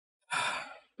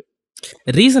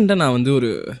ரீசெண்டாக நான் வந்து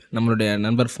நம்மளுடைய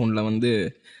நண்பர் ஃபோனில் வந்து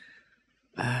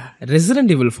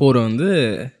ரெசிடென்ட் ஈவில் 4 வந்து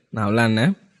நான்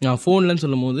விளாட்னேன். நான் ஃபோன்லன்னு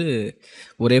சொல்லும்போது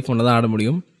ஒரே ஃபோனில் தான் ஆட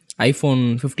முடியும். ஐஃபோன்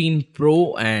 15 ப்ரோ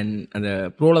அண்ட் அந்த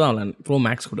ப்ரோவில் தான் விளாட்னேன். ப்ரோ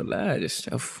மேக்ஸ் கூட இல்லை.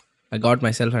 I got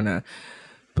my self and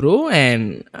bro and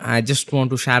I just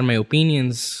want to share my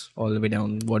opinions all the way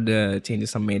down what the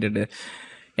changes R mat.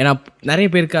 ஏன்னா நிறைய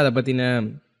பேருக்கு அதை பற்றின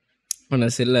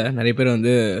இல்லை. நிறைய பேர்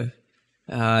வந்து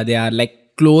தே ஆர் லைக்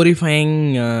க்ளோரிஃபையிங்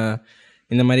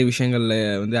இந்த மாதிரி விஷயங்களில்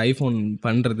வந்து ஐஃபோன்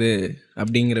பண்ணுறது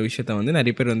அப்படிங்கிற விஷயத்த வந்து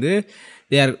நிறைய பேர் வந்து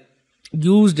தே ஆர்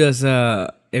யூஸ்ட் அஸ்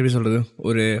எப்படி சொல்கிறது,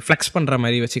 ஒரு ஃப்ளெக்ஸ் பண்ணுற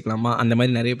மாதிரி வச்சுக்கலாமா, அந்த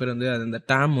மாதிரி நிறைய பேர் வந்து அந்த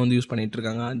டேம் வந்து யூஸ்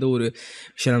பண்ணிகிட்ருக்காங்க. அந்த ஒரு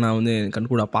விஷயம் நான் வந்து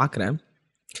கண்கூட பார்க்குறேன்.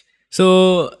 So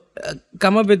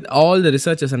come up with all the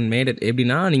researches and made it.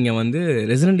 எப்படின்னா நீங்கள் வந்து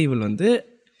ரெசிடென்ட் ஈவில் வந்து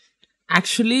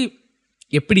ஆக்சுவலி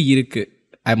எப்படி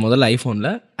இருக்குது முதல்ல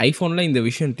ஐஃபோனில் இந்த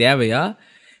விஷயம் தேவையா,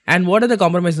 and what are the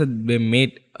compromise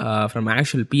mat from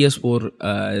actual PS4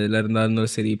 இதில்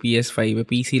இருந்தாலும் சரி, PS5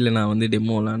 பிசியில் நான் வந்து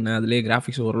டெமோ விளாட்னேன். அதுலேயே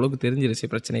கிராஃபிக்ஸ் ஓரளவுக்கு தெரிஞ்சிருச்சு,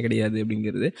 பிரச்சனை கிடையாது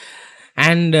அப்படிங்கிறது.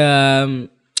 அண்ட்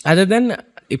அதர் தென்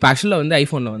இப்போ ஆக்சுவலாக வந்து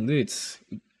ஐஃபோனில் வந்து இட்ஸ்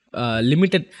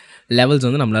லிமிட்டட் லெவல்ஸ்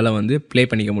வந்து நம்மளால் வந்து ப்ளே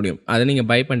பண்ணிக்க முடியும். அதை நீங்கள்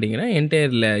பை பண்ணிட்டீங்கன்னா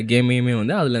என்டையர் கேமையுமே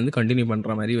வந்து அதுலேருந்து கண்டினியூ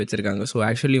பண்ணுற மாதிரி வச்சுருக்காங்க. ஸோ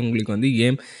ஆக்சுவலி உங்களுக்கு வந்து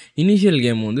இனிஷியல்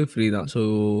கேம் வந்து ஃப்ரீ தான். So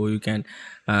you can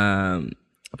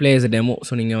play as a demo.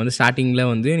 So நீங்கள் வந்து ஸ்டார்டிங்கில்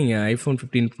வந்து நீங்கள் ஐஃபோன்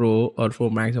 15 ப்ரோ ஆர் 4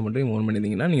 மேக்ஸை மட்டும் ஓன்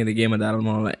பண்ணியிருந்தீங்கன்னா நீங்கள் இந்த கேமை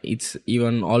தாராளமாக it's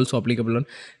even also applicable on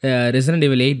resident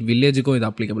evil 8 வில்லேஜுக்கும் இது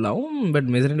அப்ளிகபிள் ஆகும். பட்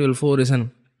ரெசிடென்ட் ஈவில் 4 இஸ்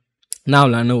நான்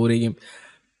விளாட்ன ஒரு கேம்.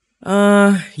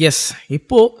 எஸ்,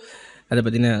 இப்போது அதை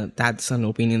பற்றின தாட்ஸ் அண்ட்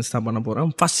ஒப்பீனியன்ஸ் தான் பண்ண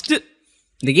போகிறோம். ஃபஸ்ட்டு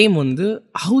இந்த கேம் வந்து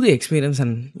ஹவு தி எக்ஸ்பீரியன்ஸ்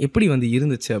அண்ட் எப்படி வந்து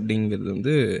இருந்துச்சு அப்படிங்கிறது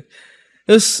வந்து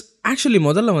இஸ் ஆக்சுவலி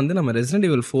முதல்ல வந்து நம்ம ரெசிடென்ட்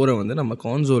ஈவில் 4 வந்து நம்ம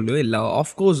கான்சோல்லையோ இல்லை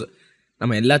ஆஃப்கோர்ஸ்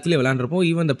நம்ம எல்லாத்துலேயும் விளாண்டுருப்போம்.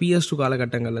 ஈவன் இந்த PS2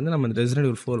 காலகட்டங்கள்லேருந்து நம்ம இந்த ரெசிடென்ட்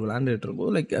ஈவில் 4 விளாண்டுட்டு இருப்போம்.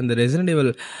 லைக் அந்த ரெசிடென்ட்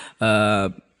ஈவில்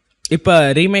இப்போ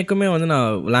ரீமேக்குமே வந்து நான்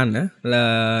விளாண்டேன்.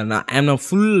 நான்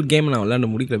ஃபுல் கேம் நான்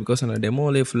விளாண்டு முடிக்கல, பிகாஸ் நான்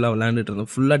டெமோவிலே ஃபுல்லாக விளாண்டுட்டு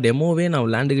இருந்தேன். ஃபுல்லாக டெமோவே நான்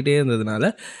விளாண்டுக்கிட்டே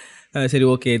இருந்ததுனால சரி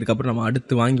ஓகே இதுக்கப்புறம் நம்ம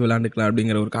அடுத்து வாங்கி விளாண்டுக்கலாம்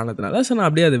அப்படிங்கிற ஒரு காரணத்தினால ஸோ நான்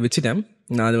அப்படியே அதை வச்சுட்டேன்.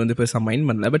 நான் அது வந்து பெருசாக மைண்ட்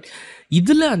பண்ணல. பட்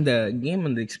இதில் அந்த கேம்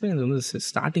அந்த எக்ஸ்பீரியன்ஸ் வந்து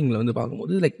ஸ்டார்டிங்கில் வந்து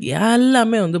பார்க்கும்போது லைக்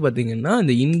எல்லாமே வந்து பார்த்திங்கன்னா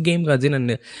இந்த இன்கேம் கட்சின்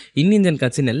அண்ட் இன்ஜின்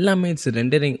கட்சின் எல்லாமே it's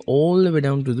rendering all the way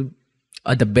down to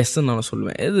the பெஸ்ட்ன்னு நான்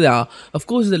சொல்லுவேன். இது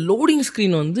அஃப்கோர்ஸ் இந்த லோடிங்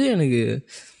ஸ்க்ரீன் வந்து எனக்கு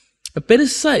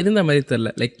பெருசாக இருந்த மாதிரி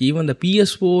தெரில. லைக் ஈவன் இந்த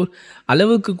PS4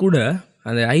 அளவுக்கு கூட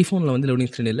அந்த ஐஃபோனில் வந்து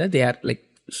லோடிங் ஸ்க்ரீன் இல்லை. தே ஆர் லைக்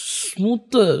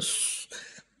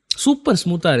சூப்பர்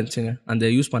ஸ்மூத்தாக இருந்துச்சுங்க அந்த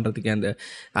யூஸ் பண்ணுறதுக்கு. அந்த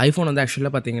ஐஃபோன் வந்து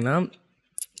ஆக்சுவலாக பார்த்தீங்கன்னா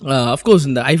அஃப்கோர்ஸ்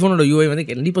இந்த ஐஃபோனோட யூஐ வந்து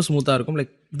கண்டிப்பாக ஸ்மூத்தாக இருக்கும்.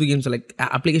 லைக் புது கேம்ஸ் லைக்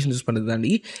அப்ளிகேஷன் யூஸ் பண்ணுறது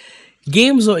தாண்டி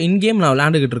கேம்ஸ் இன்கேம் நான்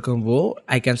விளாண்டுக்கிட்டு இருக்கும்போ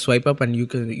I can swipe up and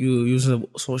use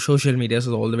social medias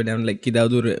all the way down. Like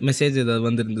ஏதாவது ஒரு மெசேஜ் ஏதாவது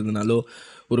வந்துருந்ததுனாலோ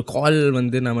ஒரு கால்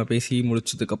வந்து நம்ம பேசி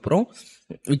முடிச்சதுக்கப்புறம்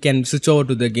வி கேன் ஸ்விட்ச் over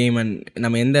to the game and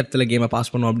நம்ம எந்த இடத்துல கேமை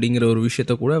பாஸ் பண்ணோம் அப்படிங்கிற ஒரு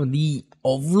விஷயத்த கூட வந்து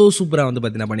அவ்வளோ சூப்பராக வந்து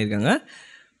பார்த்தீங்கன்னா பண்ணியிருக்காங்க.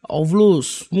 அவ்வளோ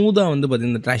ஸ்மூத்தாக வந்து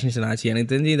பார்த்திங்கன்னா இந்த ட்ரான்ஸ்லேஷன் ஆச்சு. எனக்கு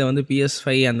தெரிஞ்சு இதை வந்து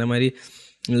PS5 அந்த மாதிரி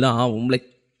எல்லாம் ஆகும். லைக்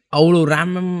அவ்வளோ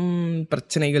ரேம்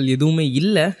பிரச்சனைகள் எதுவுமே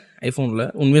இல்லை ஐஃபோனில்.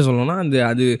 உண்மையாக சொல்லணும்னா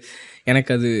அது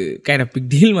எனக்கு அது கைண்ட் ஆஃப் பிக்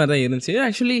டீல் மாதிரி தான் இருந்துச்சு.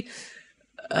 ஆக்சுவலி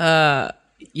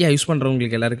யூஸ்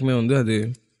பண்ணுறவங்களுக்கு எல்லாருக்குமே வந்து அது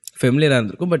ஃபெமிலியராக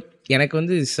இருந்திருக்கும். பட் எனக்கு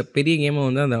வந்து பெரிய கேமை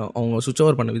வந்து அந்த அவங்க சுவிட்ச்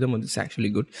ஓவர் பண்ண விதம் வந்து it's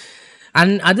actually good.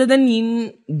 And other then in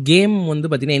game வந்து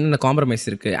பார்த்திங்கன்னா என்னென்ன காம்ப்ரமைஸ்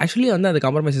இருக்குது. ஆக்சுவலி வந்து அந்த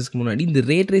காம்ப்ரமைசஸ்க்கு முன்னாடி இந்த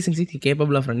ray tracing six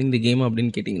capable of running the game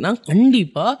அப்படின்னு கேட்டிங்கன்னா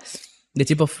கண்டிப்பாக இந்த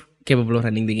chip of capable of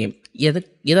running the game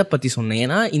எதை பற்றி சொன்னேன்.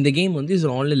 ஏன்னா இந்த கேம் வந்து இஸ்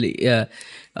ஆன்லைன்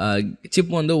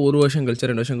சிப் வந்து 1 வருஷம் கழிச்சு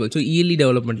 2 வருஷம் கழிச்சு இயர்லி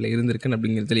டெவலப்மெண்ட்டில் இருந்திருக்குன்னு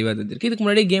அப்படிங்கிற தெளிவாக இருந்திருக்கு. இதுக்கு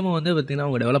முன்னாடி கேமை வந்து பார்த்திங்கன்னா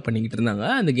அவங்க டெவலப் பண்ணிக்கிட்டு இருந்தாங்க.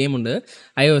 அந்த கேம் வந்து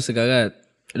iOS-க்காக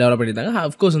டெவலப் பண்ணியிருந்தாங்க.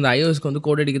 அஃப்கோர்ஸ் அந்த iOS-க்கு வந்து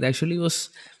கோட் அடிக்கிறது actually was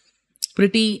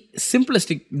pretty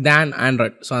simplistic than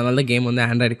Android. So அதனால தான் கேம் வந்து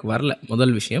ஆண்ட்ராய்டுக்கு வரல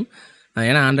முதல் விஷயம்.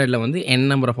 ஏன்னா ஆண்ட்ராய்டில் வந்து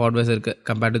நம்பர் ஆஃப் ஹார்ட்வேர்ஸ் இருக்குது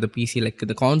compared to the PC. Like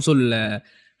இந்த கான்சோலில்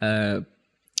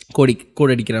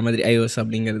கோட் அடிக்கிற மாதிரி iOS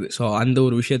அப்படிங்கிறது. ஸோ அந்த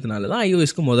ஒரு விஷயத்தினால தான்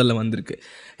iOS-க்கு முதல்ல வந்திருக்கு.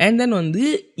 அண்ட் தென் வந்து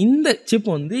இந்த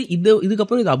சிப் வந்து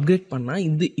இதுக்கப்புறம் இதை அப்கிரேட்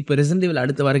பண்ணால் இப்போ ரெசிடென்ட் ஈவில்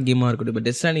அடுத்த வர கேமாக இருக்கட்டும். இப்போ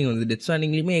டெத் ஸ்ட்ராண்டிங் வந்து டெத்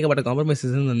ஸ்ட்ராண்டிங்லேயுமே ஏகப்பட்ட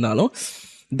காம்ப்ரமைசஸ் இருந்தாலும்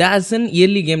that's an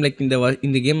yearly game. Like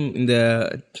இந்த கேம்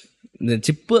இந்த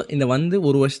சிப்பு வந்து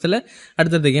 1 வருஷத்தில்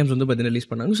அடுத்தடுத்த கேம்ஸ் வந்து பார்த்தீங்கன்னா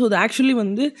ரிலீஸ் பண்ணாங்க. ஸோ அது ஆக்சுவலி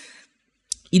வந்து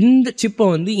இந்த சிப்பை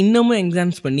வந்து இன்னமும்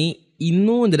என்ஹான்ஸ் பண்ணி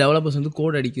இன்னும் இந்த டெவலப்பர்ஸ் வந்து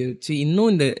கோட் அடிக்க வச்சு இன்னும்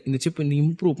இந்த சிப் வந்து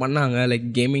இம்ப்ரூவ் பண்ணாங்க. லைக்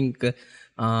கேமிங்க்கு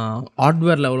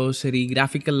ஹார்ட்வேர் லெவலோ சரி,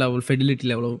 கிராஃபிக்கல் லெவல் ஃபெடிலிட்டி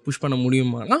லெவலோ புஷ் பண்ண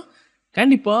முடியுமானா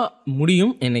கண்டிப்பாக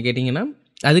முடியும். என்ன கேட்டிங்கன்னா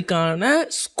அதுக்கான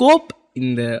ஸ்கோப்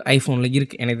இந்த ஐஃபோனில்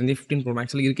இருக்குது. எனக்கு தெரிஞ்சு 15 ப்ரோ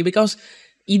மேக்ஸில் இருக்குது. பிகாஸ்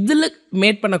இதில்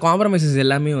மேட் பண்ண காம்ப்ரமைசஸ்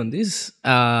எல்லாமே வந்து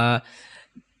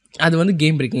அது வந்து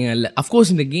கேம் பிரேக்கிங்கா இல்ல.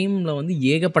 அஃப்கோர்ஸ் இந்த கேம்ல வந்து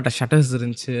ஏகப்பட்ட ஷட்டர்ஸ்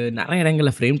இருந்துச்சு. நெறைய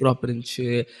இடங்கள்ல ஃப்ரேம் ட்ராப் இருந்துச்சு.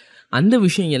 அந்த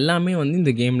விஷயம் எல்லாமே வந்து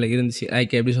இந்த கேம்ல இருந்துச்சு.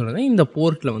 லைக் எப்படி சொல்றதுன்னா, இந்த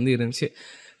போர்ட்ல வந்து இருந்துச்சு.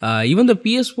 Even the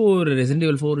PS4 Resident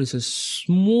Evil 4 is a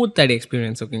smooth at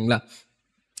experience ஓகேங்களா?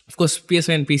 அஃப்கோர்ஸ்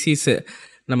PS5 அண்ட் பிசிஸ்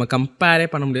நம்ம கம்பேரே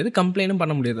பண்ண முடியாது. கம்ப்ளைண்டும்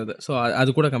பண்ண முடியாது அது. ஸோ அது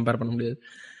கூட கம்பேர் பண்ண முடியாது.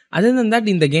 அதர் தென் தட்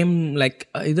இந்த கேம் லைக்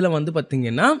இதில வந்து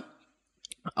பார்த்தீங்கன்னா,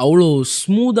 அவ்வளோ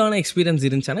ஸ்மூத்தான எக்ஸ்பீரியன்ஸ்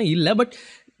இருந்துச்சானா இல்ல. But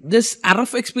this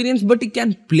rough experience but it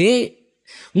can play.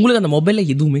 உங்களுக்கு அந்த மொபைல்ல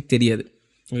எதுவுமே தெரியாது.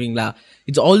 ஓகேங்களா?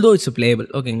 இட்ஸ் ஆல்தோ இட்ஸ் பிளேயபிள்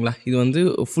ஓகேங்களா? இது வந்து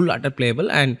ஃபுல் அட்டர் பிளேயபிள்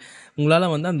அண்ட் உங்களால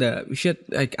வந்து அந்த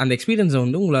லைக் அந்த எக்ஸ்பீரியன்ஸை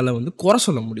வந்து உங்களால வந்து குறை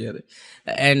சொல்ல முடியாது.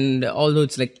 அண்ட் ஆல்தோ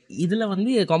இட்ஸ் லைக் இதில்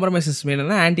வந்து காம்ப்ரமைசஸ்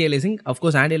வேணும்னா ஆன்டி அலியாசிங்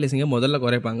அஃப்கோர்ஸ் ஆன்டி அலியாசிங்கை முதல்ல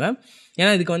குறைப்பாங்க.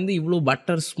 ஏன்னா இதுக்கு வந்து இவ்வளோ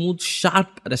பட்டர் ஸ்மூத்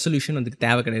ஷார்ப் ரெசல்யூஷன் அதுக்கு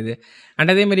தேவை கிடையாது.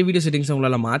 அண்ட் அதே மாதிரி வீடியோ செட்டிங்ஸை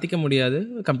உங்களால் மாற்றிக்க முடியாது.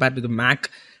 கம்பேர்ட் டு மேக்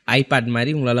ஐபேட்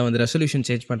மாதிரி உங்களால் வந்து ரெசல்யூஷன்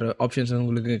சேஞ்ச் பண்ணுற ஆப்ஷன்ஸ்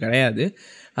உங்களுக்கு கிடையாது.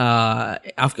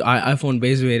 ஐஃபோன்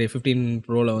பேஸ் வேறு 15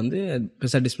 ப்ரோவில் வந்து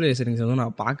பெருசாக டிஸ்பிளே செட்டிங்ஸ் வந்து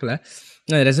நான் பார்க்கல.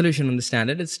 ரெசல்யூஷன் வந்து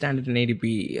ஸ்டாண்டர்ட் 1080p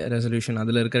ரெசல்யூஷன்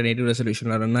அதில் இருக்கிற நேட்டிவ்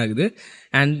ரெசல்யூஷனில் ரன் ஆகுது.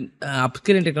 அண்ட்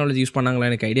அப்ஸ்கேலிங் டெக்னாலஜி யூஸ் பண்ணாங்களா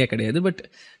எனக்கு ஐடியா கிடையாது. பட்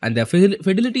அந்த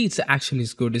fidelity it's actually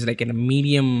is good. Is like என்ன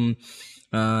மீடியம்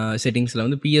செட்டிங்ஸில்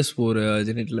வந்து PS4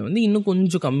 ஜெனரேட்டில் வந்து இன்னும்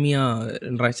கொஞ்சம் கம்மியாக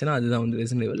ரன் ஆச்சுன்னா அதுதான் வந்து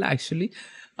ரெசிடென்ட் எவில். ஆக்சுவலி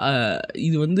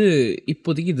இது வந்து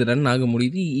இப்போதைக்கு இது ரன் ஆக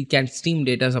முடியுது. It can steam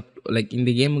datas like இந்த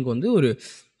கேமுக்கு வந்து ஒரு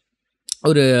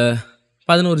ஒரு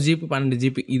 11 ஜிபி 12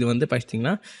 ஜிபி இது வந்து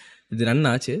பார்த்தீங்கன்னா இது ரன்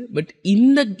ஆச்சு. பட்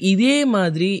இதே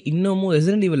மாதிரி இன்னமும்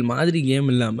ரெசிடென்ட் ஈவில் மாதிரி கேம்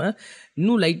இல்லாமல்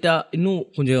இன்னும்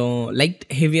கொஞ்சம் லைட்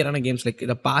ஹெவியரான கேம்ஸ் லைக்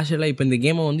இதை பார்ஷலாக இப்போ இந்த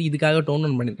கேமை வந்து இதுக்காக டோன்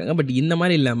ஆன் பண்ணியிருக்காங்க. பட் இந்த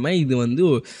மாதிரி இல்லாமல் இது வந்து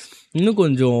இன்னும்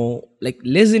கொஞ்சம் like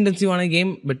less இன்டென்சிவான game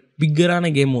but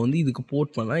பிக்கரான game வந்து இதுக்கு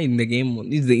போர்ட் பண்ணால் இந்த கேம்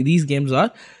வந்து தீஸ் கேம்ஸ்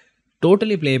ஆர்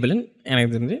டோட்டலி பிளேயபிள்னு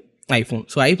எனக்கு தெரிஞ்சு ஐஃபோன்.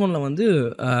 ஸோ ஐஃபோனில் வந்து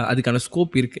அதுக்கான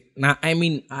ஸ்கோப் இருக்குது. நான்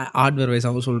ஹார்ட்வேர்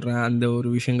வைஸாகவும் சொல்கிறேன், அந்த ஒரு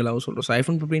விஷயங்களாகவும் சொல்கிறேன். So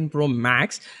iPhone 15 bro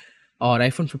maths R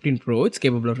iPhone 15 bro it's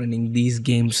capable of running these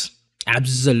games.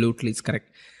 Absolutely it's correct.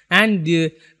 And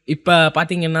இப்போ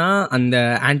பார்த்தீங்கன்னா அந்த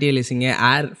ஆன்டி அலியாசிங்கு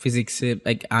ஏர் ஃபிசிக்ஸு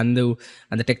லைக்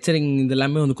அந்த டெக்ஸ்சரிங்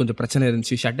இதெல்லாமே வந்து கொஞ்சம் பிரச்சனை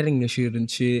இருந்துச்சு. ஷட்டரிங் இஷ்யூ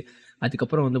இருந்துச்சு.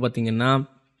 அதுக்கப்புறம் வந்து பார்த்திங்கன்னா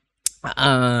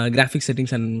கிராஃபிக்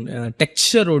செட்டிங்ஸ் அண்ட்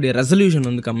டெக்ஸ்சரோடைய ரெசல்யூஷன்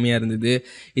வந்து கம்மியாக இருந்தது.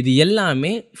 இது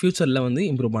எல்லாமே ஃப்யூச்சரில் வந்து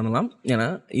இம்ப்ரூவ் பண்ணலாம். ஏன்னா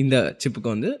இந்த சிப்புக்கு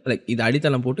வந்து லைக் இது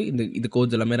அடித்தளம் போட்டு இது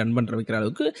கோட்ஸ் எல்லாமே ரன் பண்ணுற வைக்கிற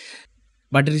அளவுக்கு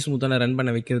பட்டரி ஸ்மூத்தான ரன் பண்ண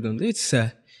வைக்கிறது வந்து it's a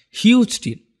huge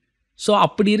deal. So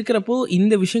அப்படி இருக்கிறப்போ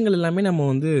இந்த விஷயங்கள் எல்லாமே நம்ம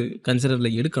வந்து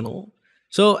கன்சிடரில் எடுக்கணும்.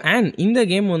 ஸோ அண்ட் இந்த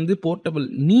கேம் வந்து போர்ட்டபிள்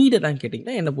நீடடான்னு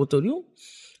கேட்டிங்கன்னா என்னை பொறுத்தவரையும்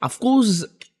அஃப்கோர்ஸ்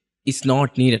இட்ஸ்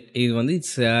நாட் நீடட். இது வந்து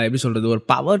இட்ஸ் எப்படி சொல்கிறது, ஒரு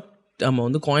பவர் நம்ம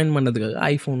வந்து காயின் பண்ணுறதுக்காக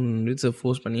ஐஃபோன்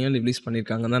ஃபோர்ஸ் பண்ணி ரிலீஸ்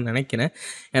பண்ணியிருக்காங்கன்னு தான் நினைக்கிறேன்.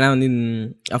 ஏன்னா வந்து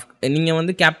நீங்கள்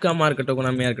வந்து கேப்காமாக இருக்கட்டும்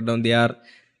கொனாமியாக இருக்கட்டும் they are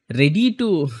ready to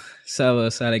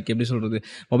like எப்படி சொல்கிறது,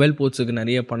 மொபைல் போர்ட்ஸுக்கு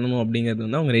நிறைய பண்ணணும் அப்படிங்கிறது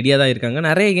வந்து அவங்க ரெடியாக தான் இருக்காங்க.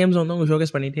 நிறைய கேம்ஸ் வந்து அவங்க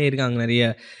ஷோகேஸ் பண்ணிகிட்டே இருக்காங்க. நிறைய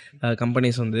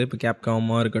கம்பெனிஸ் வந்து இப்போ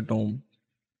கேப்காமாக இருக்கட்டும்,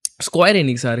 ஸ்கொயர்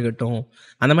எனிக்ஸாக இருக்கட்டும்,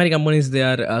 அந்த மாதிரி கம்பெனிஸ் தே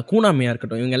ஆர் கூனாமியாக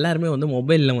இருக்கட்டும், இவங்க எல்லாருமே வந்து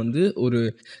மொபைலில் வந்து ஒரு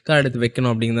கார்டு எடுத்து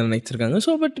வைக்கணும் அப்படிங்கிறத நினச்சிருக்காங்க.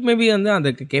 ஸோ பட் மேபி வந்து அந்த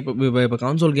இப்போ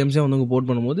கான்சோல் கேம்ஸே வந்து அவங்க போர்ட்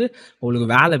பண்ணும்போது உங்களுக்கு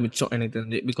வேலை மிச்சம் எனக்கு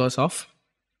தெரிஞ்சு. பிகாஸ் ஆஃப்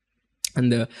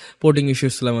அந்த போர்ட்டிங்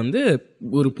இஷ்யூஸில் வந்து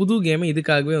ஒரு புது கேமை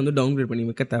இதுக்காகவே வந்து டவுன்கிரேட் பண்ணி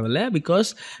வைக்க தேவையில்ல. பிகாஸ்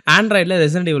ஆண்ட்ராய்டில்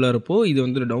ரெசிடென்ட் ஈவில் வரப்போ இது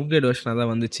வந்து ஒரு டவுன்கிரேட் வெர்ஷனாக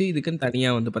தான் வந்துச்சு. இதுக்குன்னு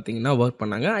தனியாக வந்து பார்த்திங்கன்னா ஒர்க்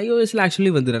பண்ணாங்க. iOSல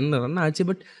ஆக்சுவலி வந்து ரன் ஆச்சு.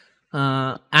 பட்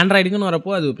ஆண்ட்ராய்டுக்குன்னு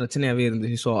வரப்போ அது பிரச்சனையாகவே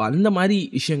இருந்துச்சு. ஸோ அந்த மாதிரி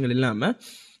விஷயங்கள் இல்லாமல்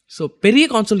ஸோ பெரிய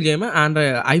கான்சோல் கேமை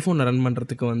ஐஃபோனில் ரன்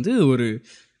பண்ணுறதுக்கு வந்து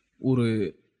ஒரு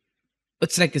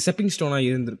இட்ஸ் லைக் ஸ்டெப்பிங் ஸ்டோனாக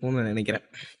இருந்திருக்கும்னு நான் நினைக்கிறேன்.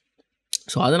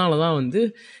 ஸோ அதனால தான் வந்து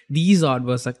these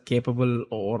hardwares are capable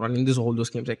are running this all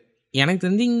those games. Like எனக்கு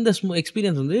தெரிஞ்சு இந்த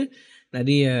எக்ஸ்பீரியன்ஸ் வந்து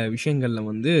நிறைய விஷயங்களில்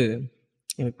வந்து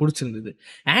எனக்கு பிடிச்சிருந்தது.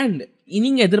 அண்ட்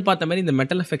நீங்கள் எதிர்பார்த்த மாதிரி இந்த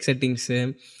metal effect settings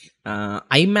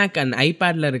iMac and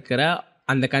ஐபேடில் இருக்கிற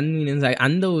அந்த கன்வீனியன்ஸ்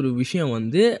அந்த ஒரு விஷயம்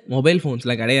வந்து மொபைல்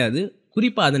ஃபோன்ஸில் கிடையாது.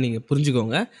 குறிப்பாக அதை நீங்கள்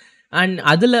புரிஞ்சுக்கோங்க. அண்ட்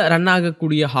அதில் ரன்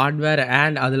ஆகக்கூடிய ஹார்ட்வேர்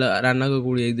அண்ட் அதில் ரன்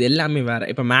ஆகக்கூடிய இது எல்லாமே வேறு.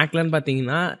 இப்போ மேக்லன்னு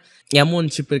பார்த்தீங்கன்னா M1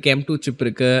 சிப் இருக்குது, M2 சிப்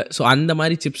இருக்குது. ஸோ அந்த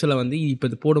மாதிரி சிப்ஸில் வந்து இப்போ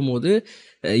இது போடும்போது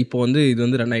இப்போ வந்து இது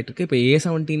வந்து ரன் ஆகிட்டுருக்கு. இப்போ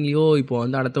A17லேயோ இப்போ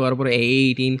வந்து அடுத்து வரப்போகிற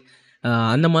A18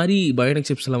 அந்த மாதிரி பயோனிக்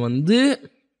சிப்ஸில் வந்து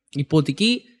இப்போதைக்கு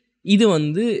இது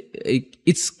வந்து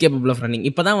இட்ஸ் கேப்பபிள் ஆஃப் ரன்னிங்.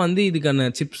 இப்போ தான் வந்து இதுக்கான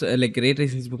சிப்ஸ் லைக் ரே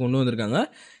ட்ரேசிங் சிப் கொண்டு வந்திருக்காங்க.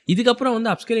 இதுக்கப்புறம்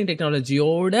வந்து அப்ஸ்கேலிங்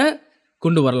டெக்னாலஜியோட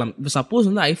கொண்டு வரலாம். இப்போ சப்போஸ்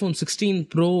வந்து ஐஃபோன் 16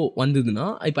 ப்ரோ வந்ததுன்னா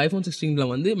இப்போ ஐஃபோன் 16ல்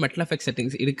வந்து மெட்டல் எஃபெக்ட்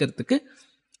செட்டிங்ஸ் எடுக்கிறதுக்கு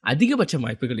அதிகபட்ச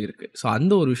வாய்ப்புகள் இருக்குது. ஸோ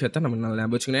அந்த ஒரு விஷயத்த நம்ம நல்லா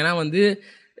ஞாபகம் வச்சுக்கணும். ஏன்னா வந்து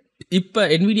இப்போ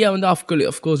NVIDIA வந்து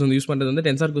ஆஃப்கோர்ஸ் வந்து யூஸ் பண்ணுறது வந்து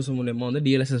டென்சார் கோர்ஸ் மூலியமாக வந்து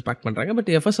DLSS பேக் பண்ணுறாங்க.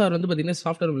 பட் FSR வந்து பார்த்திங்கன்னா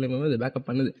சாஃப்ட்வேர் மூலியமாக இது பேக்கப்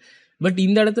பண்ணுது. பட்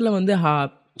இந்த இடத்துல வந்து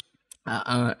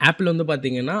ஆப்பிள் வந்து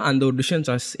பார்த்தீங்கன்னா, அந்த ஒரு டிசிஷன்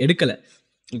சாய்ஸ் எடுக்கல.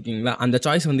 ஓகேங்களா? அந்த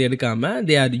சாய்ஸ் வந்து எடுக்காம,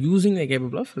 they are using the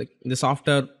capable of like இந்த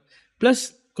சாஃப்ட்வேர் ப்ளஸ்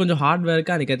கொஞ்சம்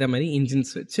ஹார்ட்வேருக்கு அதுக்கேத்த மாரி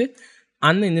இன்ஜின்ஸ் வச்சு,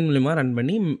 அந்த இன்ஜின் மூலியமா ரன்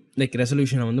பண்ணி லைக்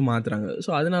ரெசல்யூஷன வந்து மாத்துறாங்க. ஸோ,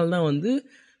 அதனால தான் வந்து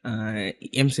அ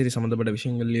எம் சீரிஸ் சம்மந்தப்பட்ட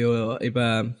விஷயங்கள்லயோ, இப்ப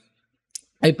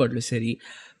ஐபாட்லயும் சரி,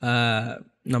 அ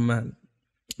நம்ம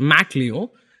மேக்லயும்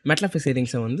மெட்டலாஃபிக்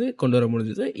செட்டிங்ஸை வந்து கொண்டு வர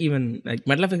முடிஞ்சது. Even like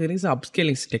மெட்டலாஃபிக் settings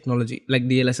அப்ஸ்கேலிங்ஸ் technology like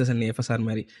DLSS and FSR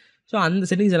மாதிரி. ஸோ அந்த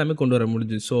செட்டிங்ஸ் எல்லாமே கொண்டு வர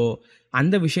முடிஞ்சுது. ஸோ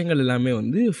அந்த விஷயங்கள் எல்லாமே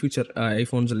வந்து ஃபியூச்சர்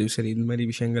ஐஃபோன்ஸ்லையும் சரி இந்த மாதிரி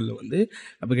விஷயங்கள்ல வந்து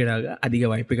அப்கிரேட் ஆக அதிக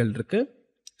வாய்ப்புகள் இருக்குது.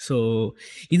 ஸோ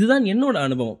இதுதான் என்னோட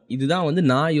அனுபவம். இதுதான் வந்து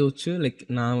நான் யோசிச்சு லைக்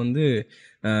நான் வந்து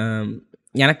ஆம்,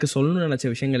 எனக்கு சொல்லணும்னு நினச்ச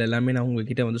விஷயங்கள் எல்லாமே நான்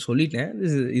உங்ககிட்ட வந்து சொல்லிட்டேன்.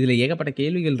 இதில் ஏகப்பட்ட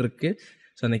கேள்விகள் இருக்குது.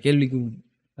 ஸோ அந்த கேள்விக்கு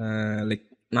லைக்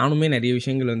நானுமே நிறைய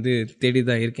விஷயங்கள் வந்து தேடி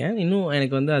தான் இருக்கேன். இன்னும்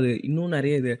எனக்கு வந்து அது இன்னும்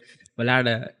நிறைய இது விளையாட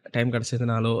டைம்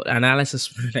கிடச்சதுனாலோ, அனாலிசிஸ்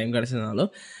பண்ண டைம் கிடச்சதுனாலோ,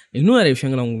 இன்னும் நிறைய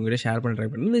விஷயங்கள் அவங்க உங்ககிட்ட ஷேர் பண்ண ட்ரை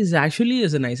பண்ணேன். Is actually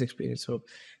is a nice experience. So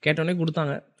கேட்டோடனே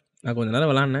கொடுத்தாங்க. நான் கொஞ்ச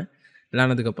நேரம் விளாட்னேன்.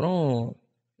 விளாட்னதுக்கப்புறம்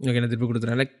எனக்கு என்ன திருப்பி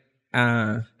கொடுத்துட்டேன். லைக்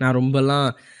நான் ரொம்பலாம்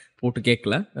போட்டு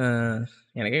கேட்கல.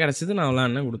 எனக்கே கிடச்சிது. நான்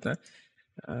விளாட்னேன், கொடுத்தேன்.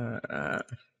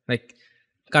 லைக்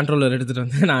கண்ட்ரோலர் எடுத்துகிட்டு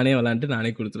வந்து நானே விளாண்டுட்டு நானே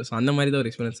கொடுத்துருவேன். ஸோ அந்த மாதிரி தான் ஒரு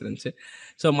எக்ஸ்பீரியன்ஸ் இருந்துச்சு.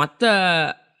 ஸோ மற்ற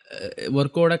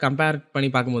ஒர்க்கோட கம்பேர் பண்ணி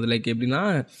பார்க்கும்போது லைக் எப்படின்னா,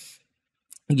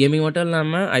 கேமிங் மட்டும்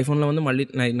இல்லாமல் ஐஃபோனில் வந்து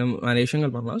நிறைய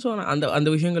விஷயங்கள் பண்ணலாம். ஸோ அந்த அந்த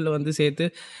விஷயங்களில் வந்து சேர்த்து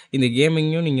இந்த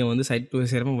கேமிங்கும் நீங்கள் வந்து சைட் டு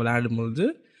சேரமாக விளையாடும்பொழுது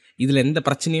இதில் எந்த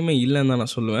பிரச்சனையுமே இல்லைன்னு தான்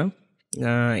நான் சொல்லுவேன்.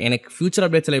 எனக்கு ஃப்யூச்சர்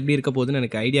அப்டேட்ஸில் எப்படி இருக்க போகுதுன்னு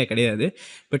எனக்கு ஐடியா கிடையாது.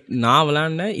 பட் நான்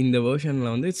விளாண்ட இந்த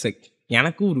வெர்ஷனில் வந்து இட்ஸ் லைக்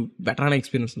எனக்கும் ஒரு பெட்டரான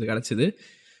எக்ஸ்பீரியன்ஸ் வந்து கிடச்சிது.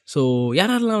 ஸோ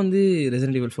யாரெல்லாம் வந்து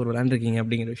ரெசிடென்ட் ஈவில் 4 விளாண்டுருக்கீங்க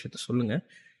அப்படிங்கிற விஷயத்த சொல்லுங்கள்.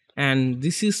 And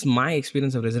this is my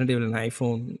experience of resident evil in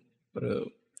iPhone. ஒரு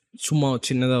சும்மா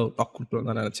சின்னதாக ஒரு டாக் கொடுக்கணும்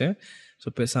தான் நினச்சேன். ஸோ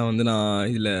பெருசாக வந்து நான்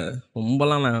இதில்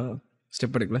ரொம்பலாம் நான்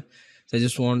ஸ்டெப் எடுக்கல. So I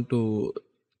just want to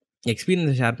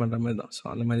எக்ஸ்பீரியன்ஸை ஷேர் பண்ணுற மாதிரி தான். ஸோ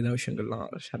அந்த மாதிரி தான் விஷயங்கள்லாம்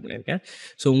ஷேர் பண்ணியிருக்கேன்.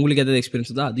 ஸோ உங்களுக்கு எதாவது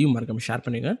எக்ஸ்பீரியன்ஸ் தான் அதையும் மறக்காமல் ஷேர்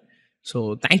பண்ணுங்கள். So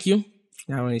thank you.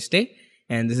 Have a nice day.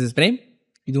 And this is frame.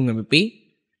 இது உங்கள் B.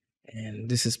 And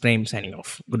this is frame signing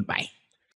off. Good bye.